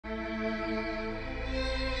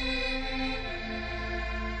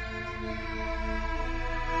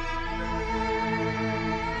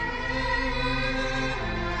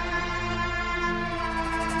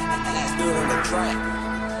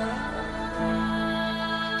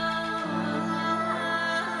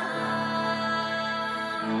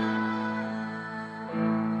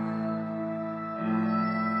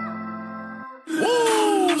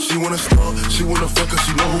wanna stalk, she wanna fuck cause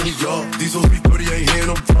she know who we are. These hoes be pretty, ain't hearing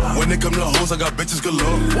them. When they come to hoes, I got bitches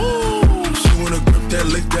galore. She wanna grip that,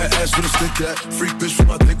 lick that ass with a stick that. Freak bitch from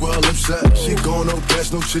my dick where her lips at. She going no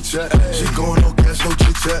gas, no chit chat. She going no gas, no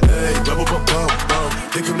chit chat. Hey, rub up a bum, bum.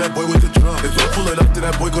 Here come that boy with the drum. If I pull it up, then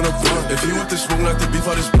that boy gonna run. If he want the smoke, knock the beef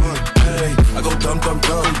out his bun. Hey, I go dumb, dumb,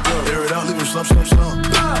 dumb. Air it out, leave him slump, slump, slump.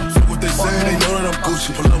 Fuck what they say, they know that I'm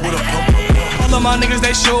Gucci. Pull up with a pump, pump. All of my niggas,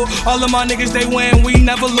 they shoot. All of my niggas, they win. We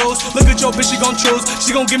never lose. Look at your bitch, she gon' choose.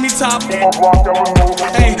 She gon' give me top.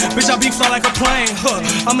 Hey, bitch, I be fly like a plane.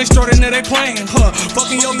 I'm extraordinary plane.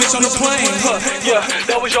 Fucking your bitch on the plane. Yeah,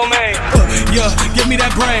 that was your main. Yeah, give me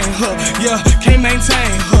that brain. Yeah, can't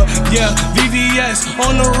maintain. Yeah, VVS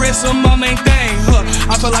on the wrist of my main thing.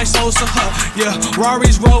 I feel like Sosa. Yeah,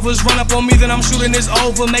 Rari's Rovers run up on me, then I'm shooting this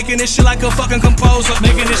over. Making this shit like a fucking composer.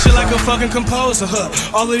 Making this shit like a fucking composer.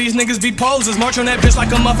 All of these niggas be posers. March on that bitch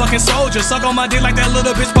like a motherfucking soldier. Suck on my dick like that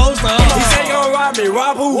little bitch poster. He say you gon' rob me,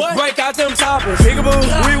 rob who? What? Break out them toppers, peekaboo.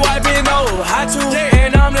 We wiping over, hot too.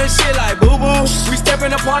 And I'm this shit like boo boo. We step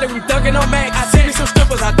in the party, we thuggin' on Mac. I send me some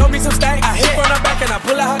strippers, I throw me some stack. I hit from the back and I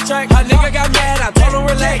pull out her track. Her nigga got mad, I told him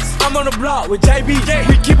relax. I'm on the block with JB.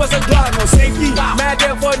 We keep us a Glock, no safety. Mad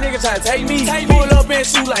there for a nigga try to take me. Pull up and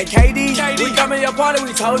shoot like KD. We come in your party,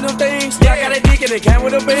 we told them things. Yeah, I got a dick and it came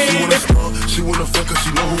with a beam. She wanna fuck cause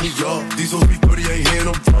she know who we are. These hoes be pretty, ain't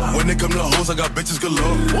hearing them. When they come to hoes, I got bitches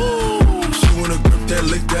galore. She wanna grip that,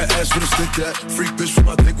 lick that ass with a stick that. Freak bitch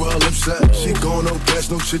from my dick where her lips at. She going no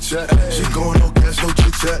gas, no chit chat. She going no gas, no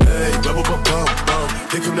chit chat. Hey, rub up a bum, bum.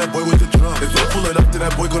 Here come that boy with the drum. If I pull it up, then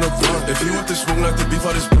that boy gonna run. If he want the smoke, knock the beef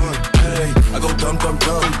out his bun. Hey, I go dumb, dumb,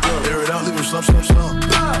 dumb. Air it out, leave him slump, slump, slump.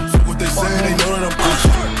 Fuck what they say, they know that I'm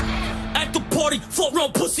Gucci. At the party, fuck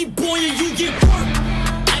round pussy boy and you get burnt.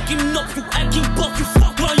 Acting up, you acting buff, you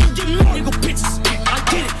fuck while you get murked. Nigga bitches, I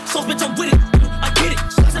get it, so bitch I'm with it. I get it,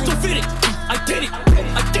 that's don't fit it. I did it,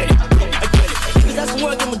 I did it, I did it. Niggas that's some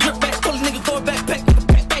work, I'ma drip back. Call a nigga, throw it back, nigga,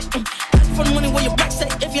 back. Ask for the money where your back stay.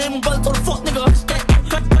 If you ain't my brother, throw the fuck, nigga, stack.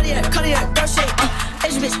 Cardiac, dirt shade,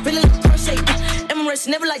 Asian bitch, really like crochet. Emirates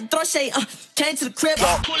never like throw shade, came to the crib.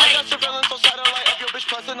 Pull it up, surveillance, so satellite up your bitch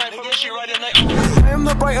plus the night. For me, she ride at night. I am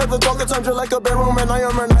the bright of the dog, it's under like a bedroom, and I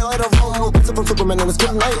am her nightlight of home. Pizza from Superman and it's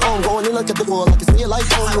good night on. Going in like a devil, like it's near light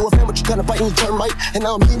on. You a fan, but you kinda fighting termite. And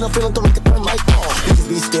now I'm heating up, feeling like a termite. Bitches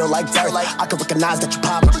be still like dirt. I can recognize that you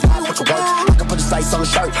pop, but you pop, but you work. I can put a size on the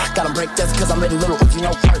shirt. Gotta break this, cause I'm ready, little, you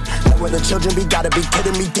know, hurt. Know where the children be, gotta be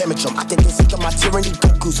kidding me, damage them. I think they sick of my tyranny.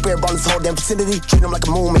 Goku, spirit ball this whole damn vicinity. Treat them like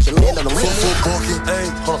a moon, make your land on the ring. Full parking, ayy,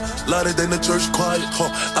 louder than the church choir,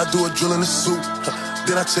 I do a drill in the suit,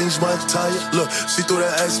 then I change my attire. Look, she threw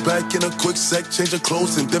that ass back in a quick sec, change her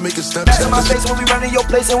clothes and then make a Snapchat. In my face when we running your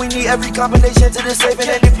place and we need every combination to the safe. And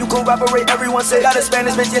then if you cooperate, everyone say got a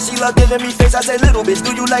Spanish bitch, yeah, she love giving me face. I said, little bitch,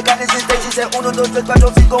 do you like how this is day? She said, uno, dos, tres, cuatro,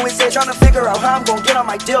 cinco, and say, trying to figure out how I'm gonna get on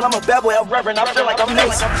my deal. I'm a bad boy, I'm reverend, I feel like I'm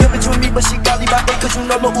nice. Give it to me, but she got me by 8, cause you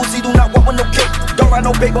know Lil Uzi do not walk with no cake. Don't ride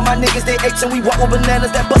no paper, my niggas, they apes, and we walk with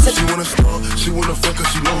bananas that bust it. She wanna stalk, she wanna fuck cause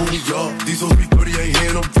she know who we are. These hoes be pretty, ain't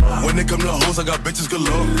hearing them. When they come to hoes, I got bitches galore.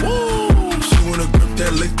 She wanna grip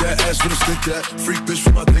that, lick that ass with a stick that. Freak bitch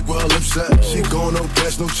from my dick where her lips at. She going no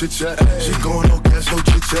gas, no chit chat. She going no gas, no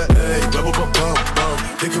chit chat. Hey, rub up a bum, bum.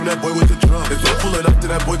 Here come that boy with the drum. If I pull it up, then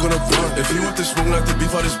that boy gonna run. If he want the smoke, knock the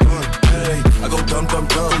beef out his bun. Hey, I go dumb, dumb,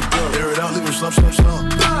 dumb. Air it out, leave him slump, slump,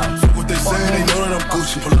 slump. Fuck what they say, they know that I'm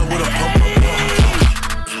Gucci. Pull up with a pump, pump, pump.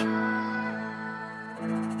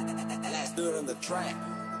 Let's do it on the track.